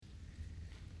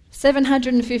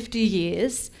750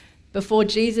 years before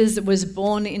Jesus was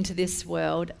born into this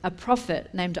world, a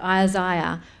prophet named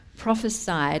Isaiah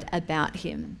prophesied about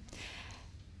him.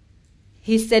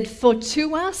 He said, "For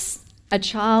to us a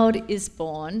child is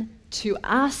born, to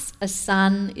us a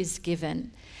son is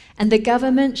given, and the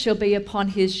government shall be upon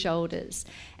his shoulders,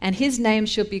 and his name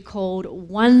shall be called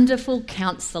Wonderful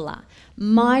Counselor,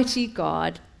 Mighty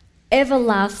God,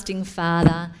 Everlasting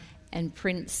Father, and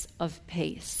Prince of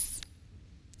Peace."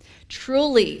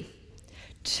 Truly,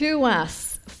 to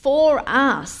us, for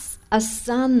us, a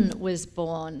son was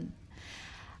born,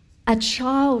 a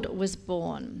child was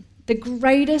born, the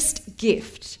greatest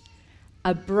gift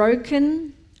a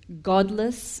broken,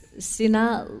 godless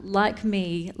sinner like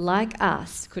me, like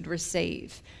us, could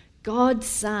receive. God's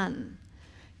Son,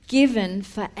 given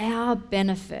for our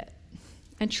benefit.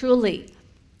 And truly,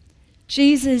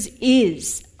 Jesus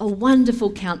is a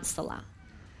wonderful counselor.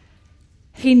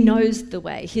 He knows the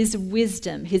way, his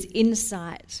wisdom, his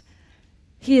insight.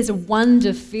 He is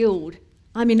wonder-filled.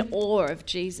 I'm in awe of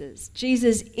Jesus.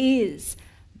 Jesus is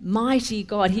mighty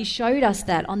God. He showed us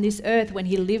that on this earth when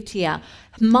he lived here.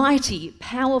 Mighty,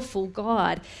 powerful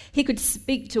God. He could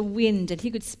speak to wind and he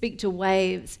could speak to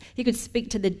waves. He could speak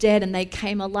to the dead and they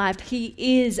came alive. He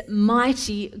is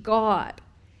mighty God.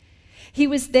 He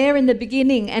was there in the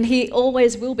beginning and he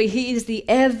always will be. He is the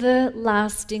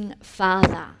everlasting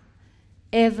Father.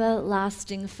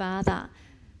 Everlasting Father.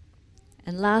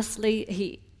 And lastly,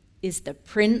 he is the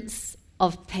Prince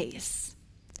of Peace.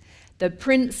 The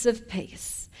Prince of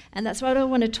Peace. And that's what I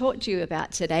want to talk to you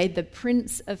about today, the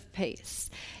Prince of Peace.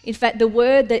 In fact, the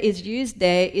word that is used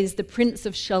there is the Prince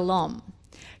of Shalom.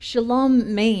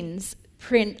 Shalom means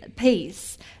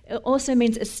peace. It also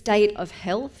means a state of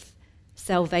health,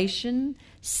 salvation,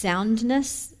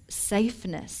 soundness,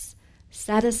 safeness,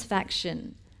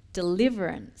 satisfaction,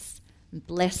 deliverance,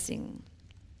 blessing.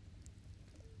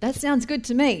 That sounds good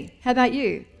to me. How about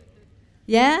you?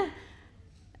 Yeah?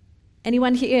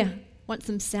 Anyone here want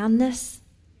some soundness?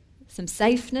 Some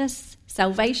safeness,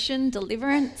 salvation,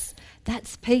 deliverance?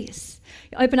 That's peace.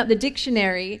 You open up the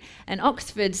dictionary and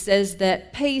Oxford says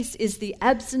that peace is the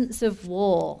absence of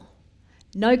war,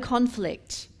 no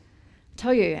conflict. I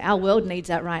tell you, our world needs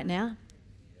that right now.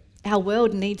 Our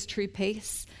world needs true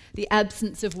peace, the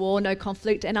absence of war, no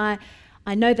conflict. And I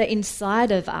know that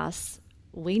inside of us,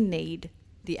 we need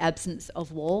the absence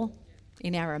of war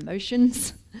in our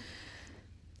emotions,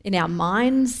 in our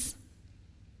minds.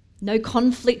 No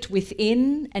conflict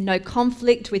within and no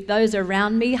conflict with those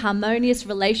around me, harmonious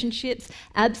relationships,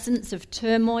 absence of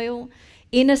turmoil,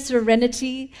 inner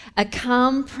serenity, a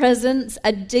calm presence,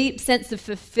 a deep sense of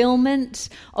fulfillment,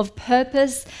 of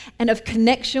purpose, and of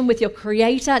connection with your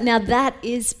Creator. Now that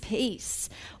is peace.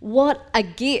 What a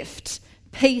gift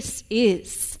peace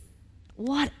is.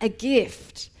 What a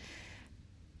gift.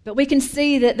 But we can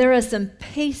see that there are some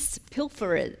peace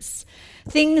pilferers,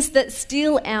 things that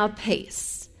steal our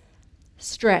peace.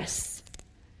 Stress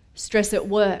at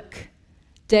work,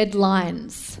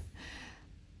 deadlines,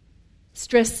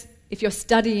 stress if you're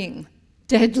studying,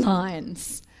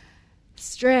 deadlines,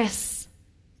 stress.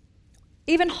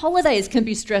 Even holidays can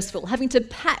be stressful. Having to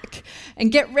pack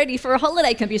and get ready for a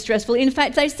holiday can be stressful. In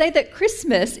fact, they say that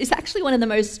Christmas is actually one of the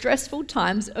most stressful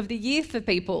times of the year for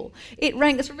people. It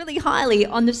ranks really highly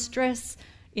on the stress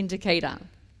indicator.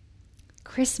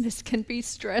 Christmas can be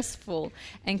stressful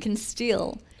and can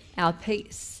steal our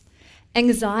peace.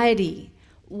 Anxiety,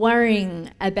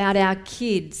 worrying about our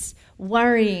kids,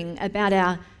 worrying about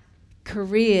our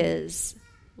careers,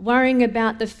 worrying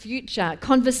about the future,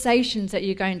 conversations that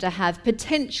you're going to have,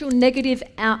 potential negative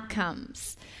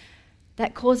outcomes.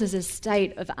 That causes a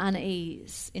state of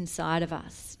unease inside of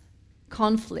us.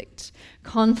 Conflict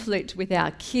with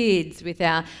our kids, with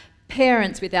our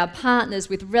parents, with our partners,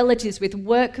 with relatives, with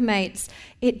workmates.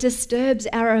 It disturbs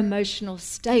our emotional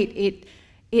state.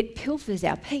 It pilfers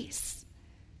our peace.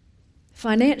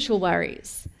 Financial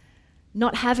worries,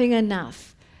 not having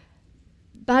enough,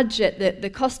 budget, the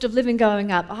cost of living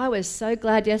going up. I was so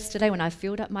glad yesterday when I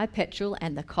filled up my petrol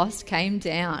and the cost came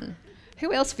down.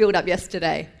 Who else filled up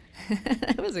yesterday?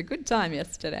 It was a good time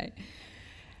yesterday.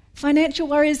 Financial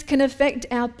worries can affect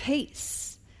our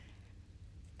peace.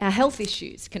 Our health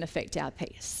issues can affect our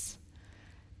peace.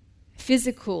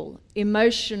 Physical,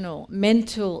 emotional,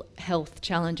 mental health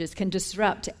challenges can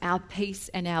disrupt our peace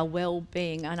and our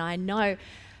well-being. And I know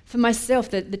for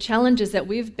myself that the challenges that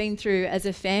we've been through as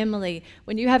a family,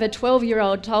 when you have a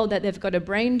 12-year-old told that they've got a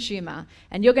brain tumour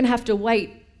and you're going to have to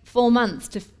wait 4 months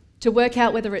to work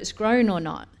out whether it's grown or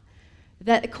not,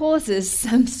 that causes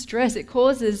some stress. It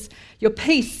causes your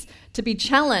peace to be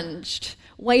challenged,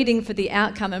 waiting for the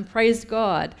outcome. And praise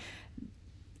God,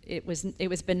 it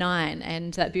was benign,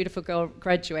 and that beautiful girl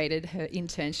graduated her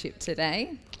internship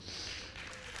today.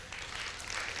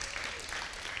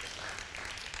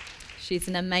 She's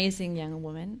an amazing young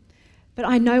woman. But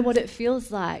I know what it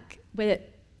feels like, where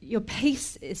your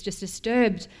peace is just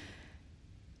disturbed.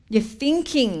 You're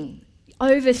thinking,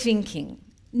 overthinking,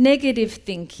 negative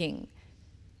thinking.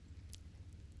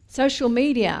 Social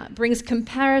media brings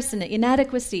comparison,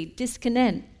 inadequacy,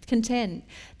 discontent.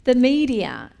 The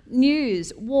media,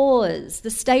 news, wars,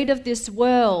 the state of this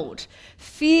world,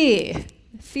 fear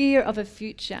of a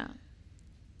future.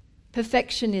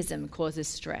 Perfectionism causes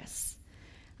stress.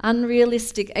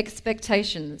 Unrealistic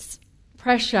expectations,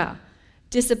 pressure,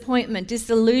 disappointment,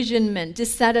 disillusionment,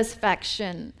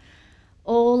 dissatisfaction.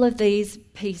 All of these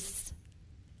peace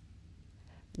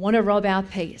want to rob our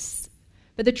peace.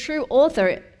 But the true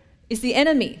author is the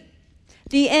enemy.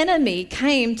 The enemy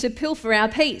came to pilfer our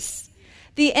peace.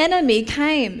 The enemy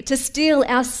came to steal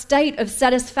our state of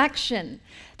satisfaction.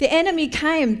 The enemy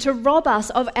came to rob us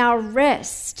of our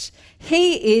rest.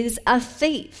 He is a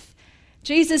thief.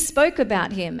 Jesus spoke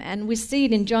about him, and we see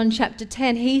it in John chapter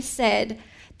 10. He said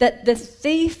that the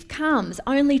thief comes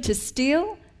only to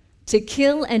steal, to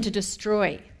kill, and to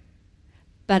destroy.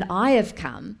 But I have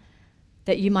come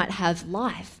that you might have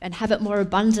life and have it more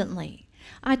abundantly.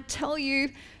 I tell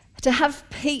you, to have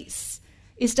peace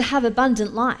is to have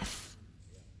abundant life.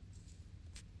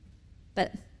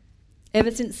 But ever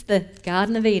since the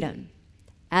Garden of Eden,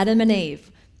 Adam and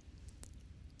Eve,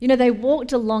 they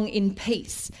walked along in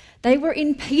peace. They were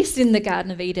in peace in the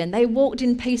Garden of Eden. They walked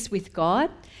in peace with God,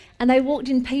 and they walked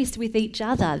in peace with each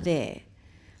other there.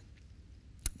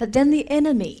 But then the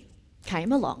enemy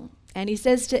came along, and he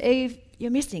says to Eve, "You're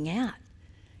missing out.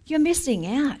 You're missing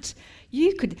out.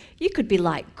 You could be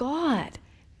like God."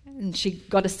 And she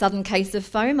got a sudden case of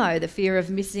FOMO, the fear of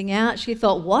missing out. She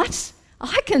thought, what?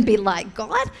 I can be like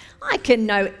God? I can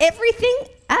know everything?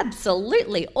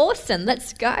 Absolutely awesome.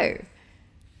 Let's go.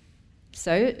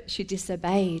 So she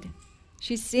disobeyed.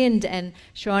 She sinned, and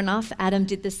sure enough, Adam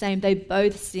did the same. They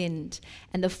both sinned,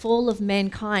 and the fall of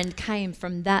mankind came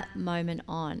from that moment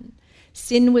on.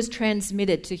 Sin was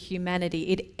transmitted to humanity.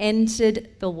 It entered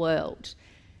the world.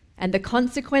 And the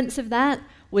consequence of that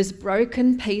was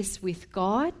broken peace with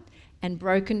God and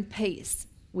broken peace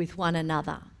with one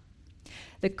another.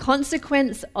 The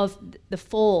consequence of the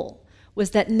fall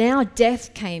was that now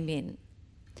death came in.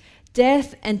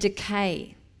 Death and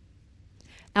decay.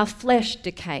 Our flesh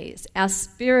decays, our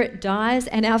spirit dies,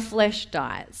 and our flesh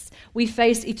dies. We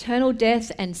face eternal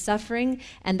death and suffering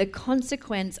and the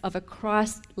consequence of a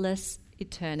Christless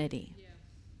eternity.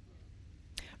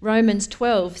 Romans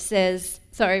 5 says,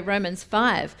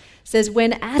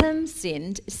 when Adam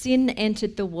sinned, sin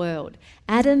entered the world.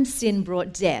 Adam's sin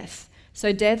brought death,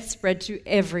 so death spread to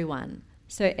everyone,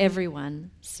 so everyone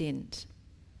sinned.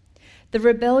 The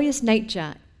rebellious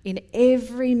nature in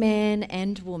every man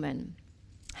and woman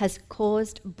has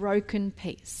caused broken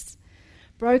peace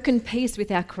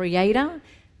with our Creator,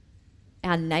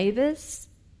 our neighbours,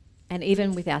 and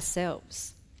even with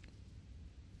ourselves.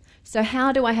 So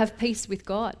how do I have peace with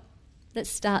God? Let's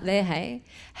start there, hey?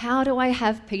 How do I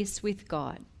have peace with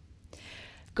God?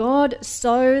 God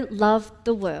so loved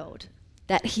the world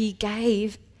that he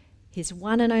gave his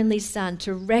one and only Son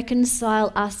to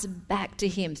reconcile us back to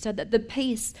him so that the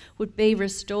peace would be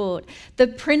restored. The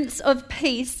Prince of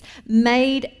Peace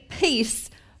made peace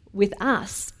with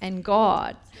us and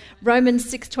God. Romans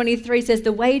 6:23 says,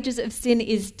 the wages of sin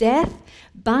is death,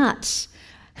 but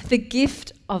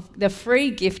the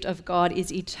free gift of God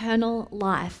is eternal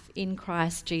life in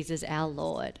Christ Jesus our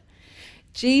Lord.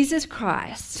 Jesus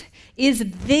Christ is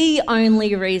the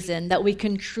only reason that we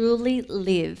can truly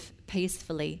live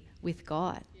peacefully with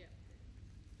God.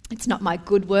 It's not my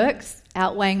good works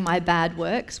outweighing my bad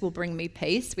works will bring me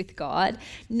peace with God.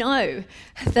 No,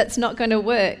 that's not going to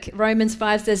work. Romans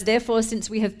 5 says, therefore, since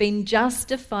we have been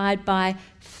justified by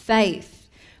faith,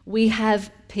 we have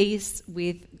peace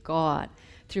with God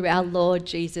through our Lord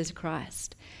Jesus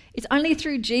Christ. It's only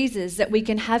through Jesus that we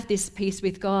can have this peace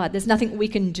with God. There's nothing we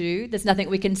can do. There's nothing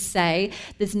we can say.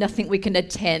 There's nothing we can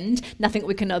attend, nothing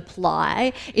we can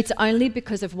apply. It's only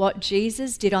because of what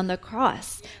Jesus did on the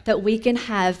cross that we can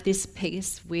have this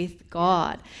peace with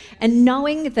God. And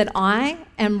knowing that I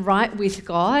am right with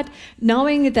God,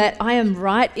 knowing that I am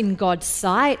right in God's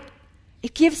sight,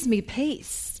 it gives me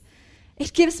peace.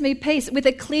 It gives me peace. With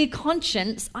a clear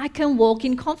conscience, I can walk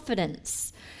in confidence.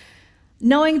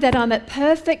 Knowing that I'm at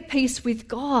perfect peace with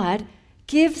God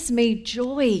gives me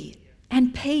joy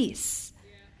and peace.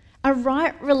 A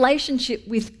right relationship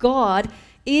with God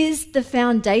is the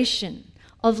foundation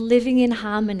of living in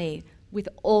harmony with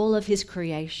all of his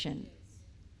creation.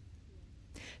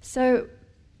 So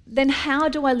then how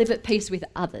do I live at peace with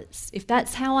others? If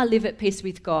that's how I live at peace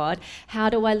with God, how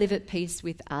do I live at peace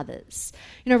with others?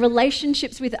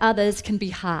 Relationships with others can be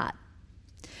hard.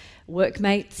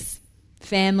 Workmates,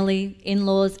 family,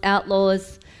 in-laws,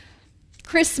 outlaws.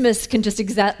 Christmas can just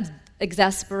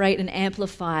exasperate and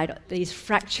amplify these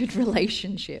fractured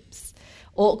relationships.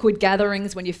 Awkward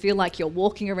gatherings when you feel like you're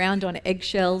walking around on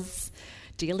eggshells,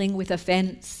 dealing with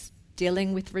offence,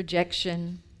 dealing with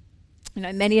rejection.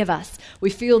 Many of us, we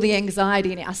feel the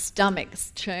anxiety in our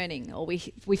stomachs churning, or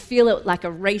we feel it like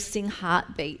a racing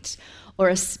heartbeat or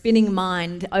a spinning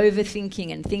mind,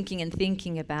 overthinking and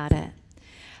thinking about it.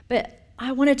 But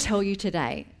I want to tell you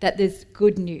today that there's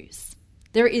good news.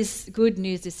 There is good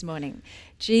news this morning.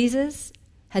 Jesus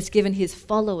has given his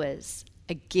followers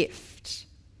a gift.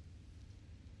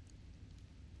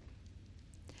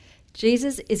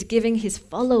 Jesus is giving his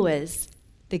followers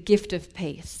the gift of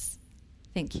peace.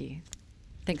 Thank you.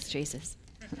 Thanks, Jesus.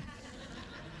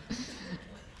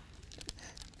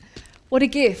 What a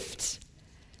gift.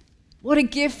 What a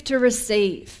gift to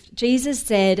receive. Jesus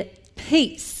said,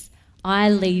 "Peace I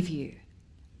leave you.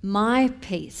 My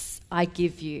peace I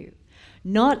give you.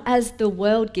 Not as the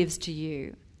world gives to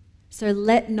you. So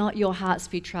let not your hearts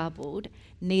be troubled,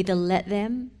 neither let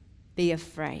them be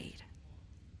afraid.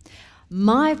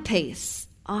 My peace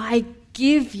I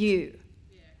give you."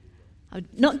 I'm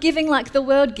not giving like the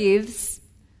world gives.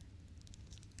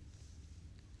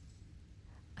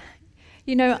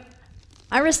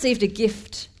 I received a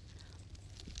gift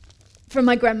from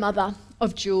my grandmother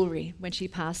of jewellery when she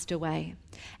passed away.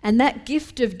 And that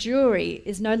gift of jewellery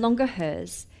is no longer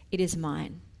hers, it is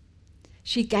mine.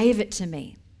 She gave it to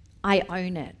me. I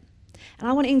own it. And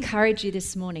I want to encourage you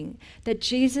this morning that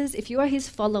Jesus, if you are his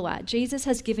follower, Jesus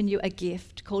has given you a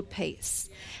gift called peace.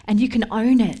 And you can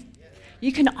own it.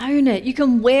 You can own it. You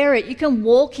can wear it. You can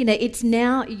walk in it. It's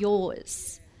now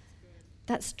yours.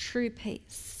 That's true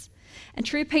peace. And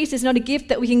true peace is not a gift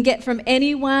that we can get from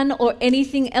anyone or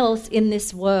anything else in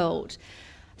this world.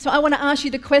 So I want to ask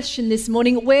you the question this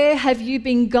morning, where have you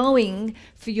been going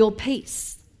for your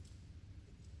peace?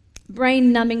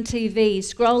 Brain-numbing TV,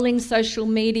 scrolling social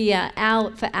media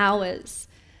out for hours,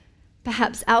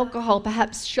 perhaps alcohol,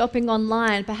 perhaps shopping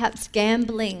online, perhaps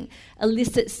gambling,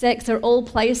 illicit sex are all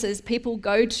places people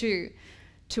go to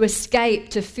escape,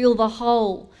 to fill the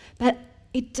hole. But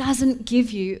it doesn't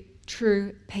give you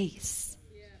true peace.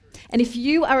 And if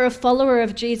you are a follower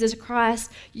of Jesus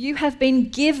Christ, you have been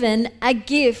given a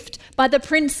gift by the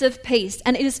Prince of Peace,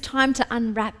 and it is time to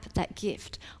unwrap that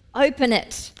gift. Open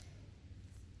it.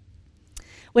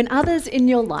 When others in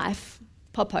your life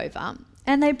pop over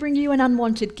and they bring you an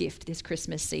unwanted gift this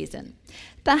Christmas season,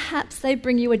 perhaps they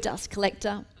bring you a dust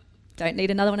collector. Don't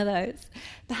need another one of those.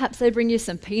 Perhaps they bring you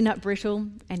some peanut brittle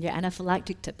and you're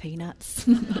anaphylactic to peanuts.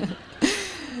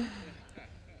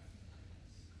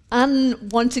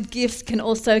 Unwanted gifts can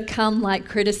also come like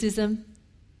criticism,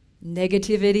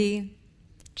 negativity,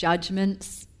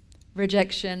 judgments,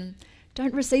 rejection.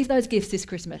 Don't receive those gifts this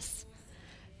Christmas.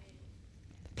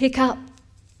 Pick up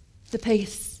the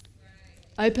peace.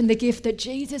 Open the gift that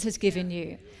Jesus has given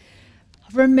you.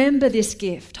 Remember this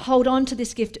gift. Hold on to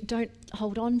this gift. Don't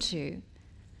hold on to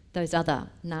those other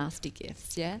nasty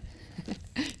gifts, yeah?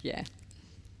 Yeah.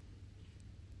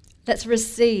 Let's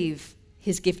receive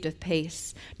his gift of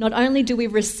peace. Not only do we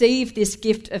receive this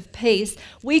gift of peace,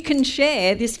 we can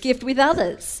share this gift with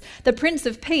others. The Prince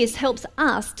of Peace helps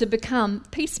us to become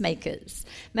peacemakers.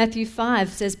 Matthew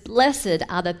 5 says, "Blessed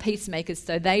are the peacemakers,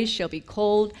 so they shall be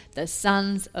called the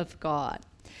sons of God."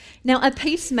 Now, a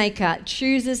peacemaker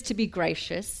chooses to be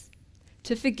gracious,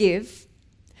 to forgive,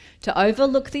 to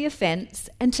overlook the offence,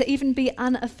 and to even be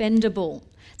unoffendable.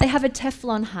 They have a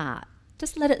Teflon heart.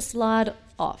 Just let it slide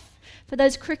off. For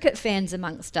those cricket fans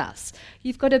amongst us,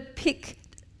 you've got to pick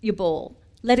your ball.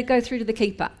 Let it go through to the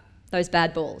keeper, those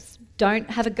bad balls.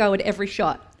 Don't have a go at every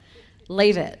shot.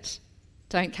 Leave it.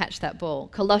 Don't catch that ball.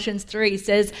 Colossians 3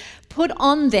 says, "Put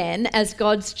on then, as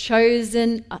God's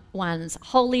chosen ones,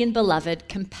 holy and beloved,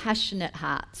 compassionate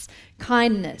hearts,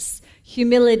 kindness,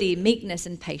 humility, meekness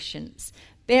and patience,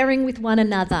 bearing with one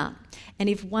another. And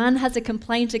if one has a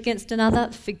complaint against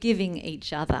another, forgiving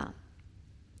each other.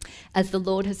 As the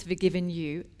Lord has forgiven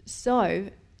you, so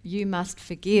you must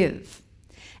forgive.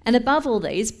 And above all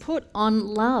these, put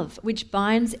on love, which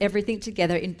binds everything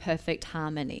together in perfect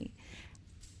harmony.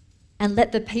 And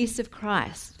let the peace of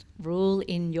Christ rule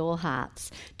in your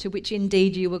hearts, to which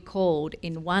indeed you were called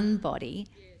in one body,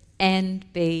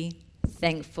 and be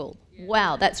thankful."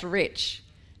 Wow, that's rich.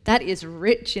 That is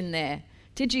rich in there.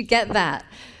 Did you get that?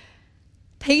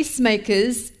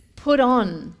 Peacemakers put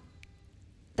on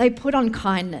They put on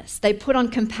kindness, they put on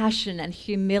compassion and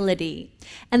humility,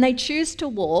 and they choose to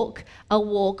walk a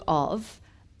walk of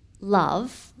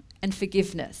love and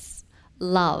forgiveness,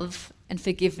 love and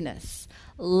forgiveness,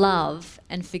 love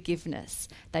and forgiveness.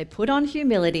 They put on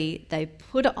humility, they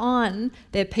put on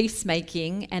their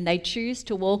peacemaking, and they choose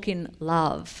to walk in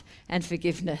love and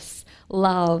forgiveness,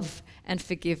 love and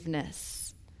forgiveness.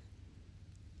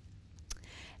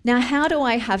 Now, how do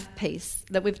I have peace?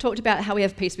 That we've talked about how we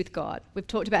have peace with God. We've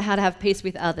talked about how to have peace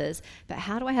with others. But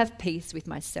how do I have peace with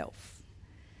myself?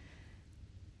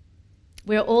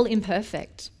 We're all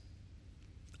imperfect,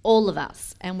 all of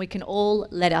us, and we can all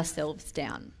let ourselves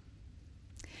down.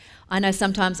 I know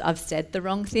sometimes I've said the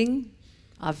wrong thing,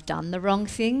 I've done the wrong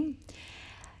thing,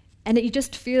 and you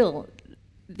just feel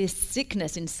this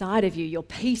sickness inside of you, your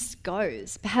peace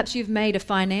goes. Perhaps you've made a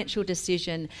financial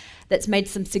decision that's made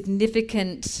some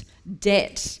significant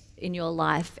debt in your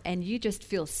life and you just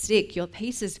feel sick. Your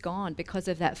peace is gone because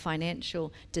of that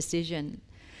financial decision.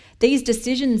 These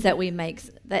decisions that we make,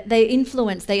 they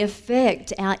influence, they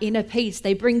affect our inner peace.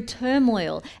 They bring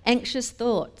turmoil, anxious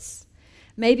thoughts.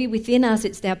 Maybe within us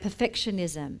it's our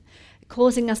perfectionism,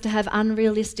 causing us to have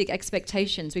unrealistic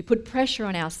expectations. We put pressure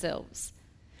on ourselves.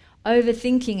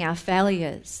 Overthinking our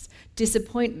failures,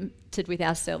 disappointed with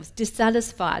ourselves,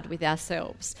 dissatisfied with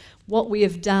ourselves, what we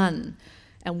have done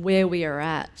and where we are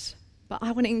at. But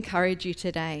I want to encourage you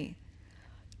today,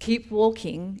 keep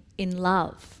walking in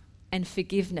love and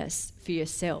forgiveness for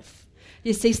yourself.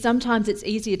 You see, sometimes it's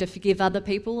easier to forgive other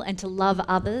people and to love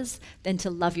others than to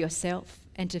love yourself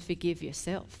and to forgive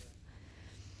yourself.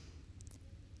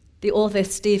 The author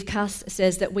Steve Cuss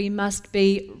says that we must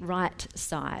be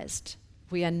right-sized.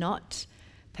 We are not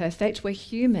perfect, we're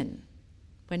human.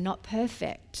 We're not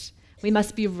perfect. We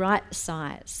must be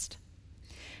right-sized.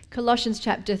 Colossians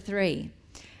chapter 3,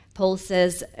 Paul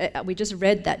says, we just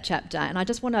read that chapter, and I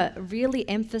just want to really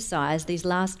emphasize these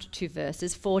last two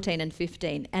verses, 14 and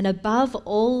 15. And above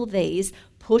all these,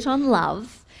 put on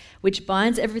love, which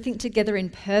binds everything together in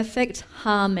perfect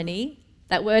harmony.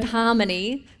 That word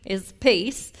harmony is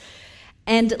peace.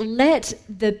 And let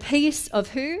the peace of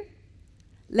who?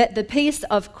 Let the peace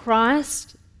of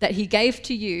Christ that he gave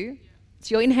to you, it's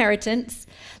your inheritance,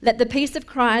 let the peace of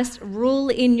Christ rule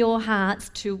in your hearts,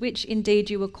 to which indeed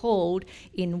you were called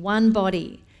in one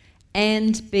body,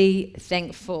 and be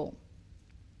thankful.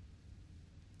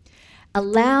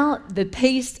 Allow the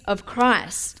peace of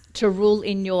Christ to rule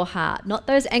in your heart. Not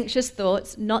those anxious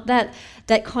thoughts, not that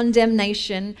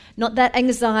condemnation, not that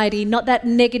anxiety, not that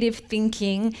negative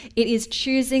thinking. It is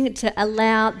choosing to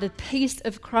allow the peace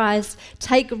of Christ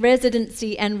take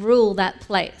residency and rule that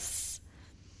place.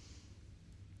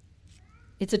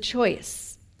 It's a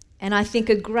choice. And I think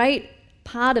a great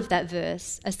part of that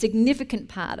verse, a significant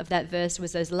part of that verse,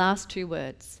 was those last two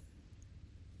words.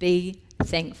 Be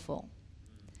thankful.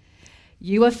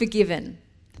 You are forgiven.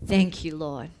 Thank you,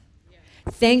 Lord.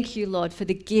 Thank you, Lord, for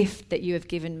the gift that you have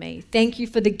given me. Thank you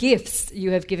for the gifts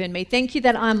you have given me. Thank you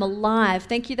that I'm alive.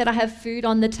 Thank you that I have food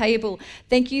on the table.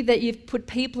 Thank you that you've put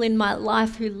people in my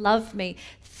life who love me.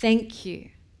 Thank you.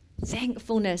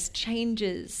 Thankfulness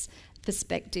changes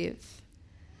perspective.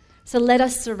 So let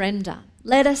us surrender.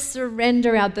 Let us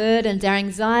surrender our burdens, our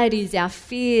anxieties, our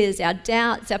fears, our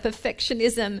doubts, our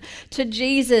perfectionism to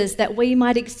Jesus, that we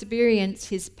might experience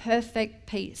his perfect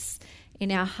peace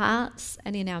in our hearts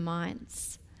and in our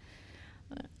minds.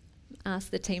 Ask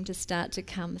the team to start to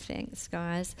come. Thanks,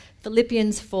 guys.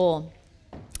 Philippians 4.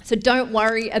 So don't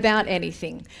worry about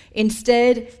anything.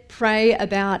 Instead, pray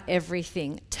about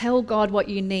everything. Tell God what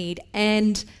you need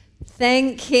and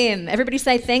thank him. Everybody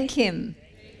say thank him.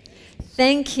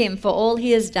 Thank him for all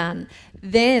he has done.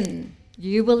 Then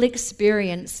you will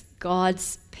experience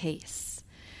God's peace,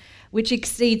 which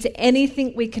exceeds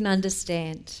anything we can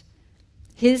understand.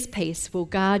 His peace will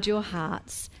guard your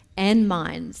hearts and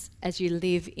minds as you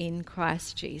live in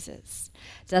Christ Jesus.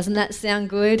 Doesn't that sound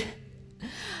good?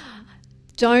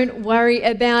 Don't worry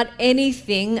about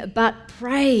anything, but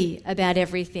pray about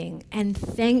everything and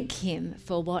thank him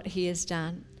for what he has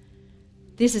done.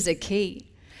 This is a key.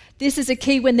 This is a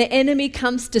key. When the enemy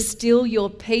comes to steal your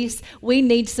peace, we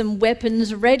need some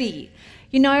weapons ready.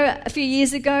 You know, a few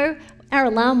years ago, our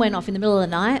alarm went off in the middle of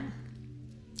the night.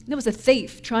 There was a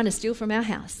thief trying to steal from our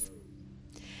house.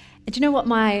 And do you know what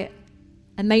my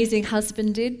amazing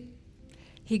husband did?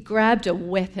 He grabbed a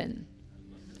weapon.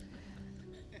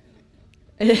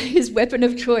 His weapon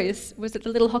of choice, was it the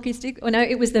little hockey stick? Oh no,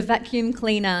 it was the vacuum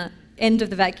cleaner end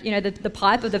of the vacuum, you know, the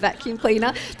pipe of the vacuum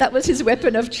cleaner. That was his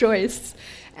weapon of choice.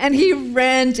 And he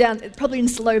ran down, probably in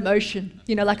slow motion,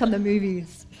 you know, like on the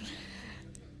movies,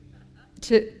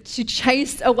 to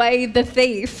chase away the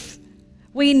thief.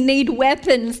 We need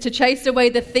weapons to chase away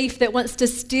the thief that wants to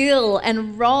steal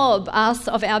and rob us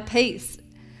of our peace.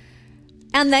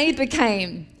 Our neighbour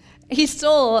came. He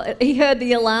heard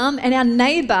the alarm, and our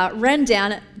neighbour ran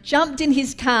down, jumped in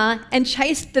his car and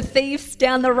chased the thieves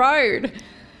down the road.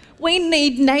 We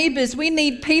need neighbours, we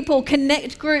need people,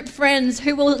 connect group friends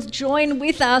who will join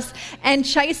with us and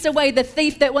chase away the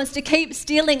thief that wants to keep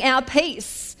stealing our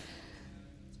peace.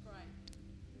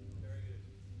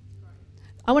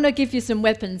 I want to give you some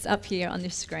weapons up here on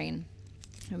this screen.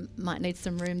 Might need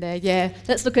some room there. Yeah,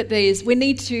 let's look at these. We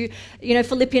need to,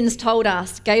 Philippians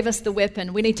gave us the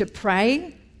weapon. We need to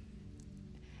pray,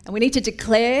 and we need to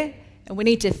declare, and we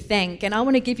need to thank. And I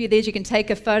want to give you these. You can take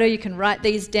a photo. You can write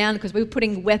these down because we're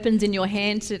putting weapons in your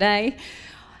hand today.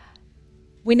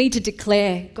 We need to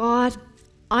declare, God,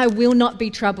 I will not be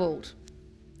troubled.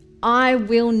 I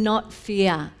will not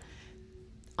fear.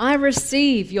 I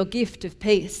receive your gift of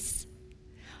peace.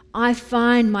 I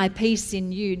find my peace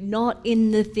in you, not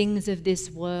in the things of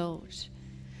this world.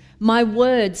 My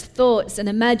words, thoughts, and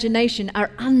imagination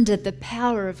are under the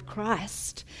power of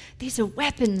Christ. These are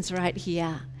weapons right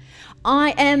here.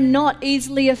 I am not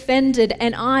easily offended,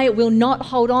 and I will not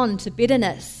hold on to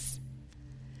bitterness.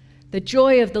 The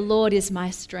joy of the Lord is my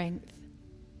strength.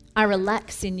 I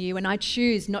relax in you, and I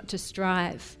choose not to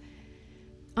strive.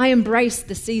 I embrace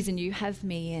the season you have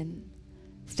me in.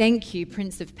 Thank you,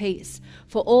 Prince of Peace,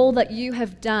 for all that you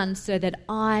have done so that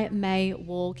I may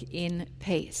walk in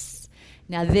peace.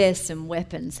 Now there's some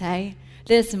weapons, hey?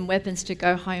 There's some weapons to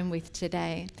go home with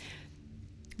today.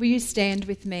 Will you stand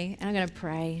with me? And I'm going to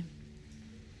pray.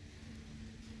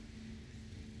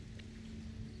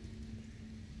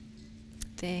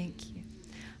 Thank you.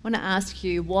 I want to ask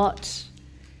you, what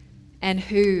and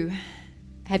who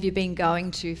have you been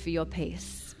going to for your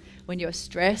peace? When you're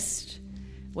stressed,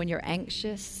 when you're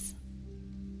anxious?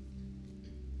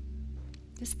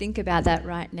 Just think about that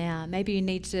right now. Maybe you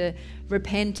need to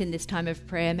repent in this time of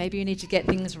prayer. Maybe you need to get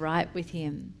things right with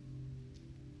him.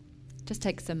 Just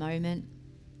take a moment.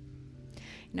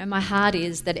 My heart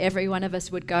is that every one of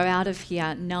us would go out of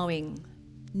here knowing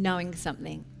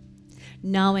something.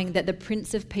 Knowing that the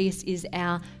Prince of Peace is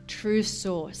our true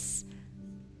source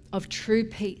of true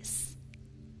peace.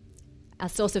 Our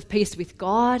source of peace with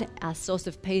God, our source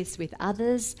of peace with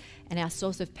others, and our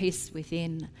source of peace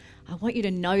within. I want you to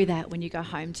know that when you go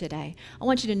home today. I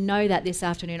want you to know that this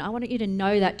afternoon. I want you to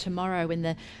know that tomorrow when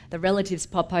the relatives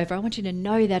pop over. I want you to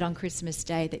know that on Christmas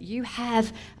Day, that you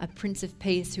have a Prince of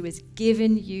Peace who has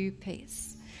given you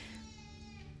peace.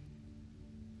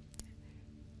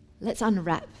 Let's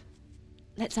unwrap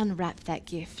that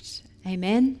gift.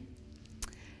 Amen?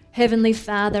 Heavenly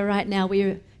Father, right now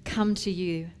we come to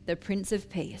you, the Prince of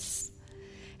Peace,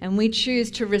 and we choose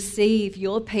to receive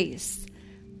your peace,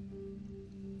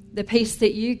 the peace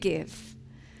that you give.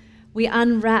 We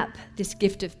unwrap this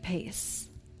gift of peace.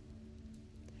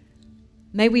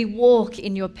 May we walk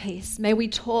in your peace. May we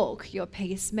talk your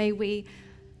peace. May we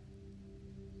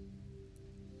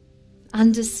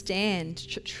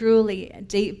understand truly,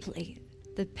 deeply,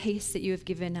 the peace that you have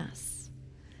given us.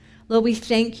 Lord, we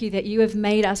thank you that you have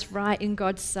made us right in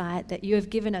God's sight, that you have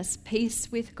given us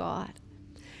peace with God,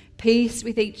 peace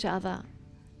with each other,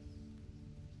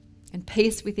 and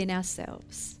peace within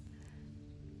ourselves.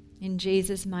 In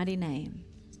Jesus' mighty name,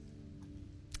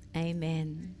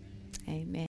 amen.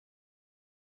 Amen.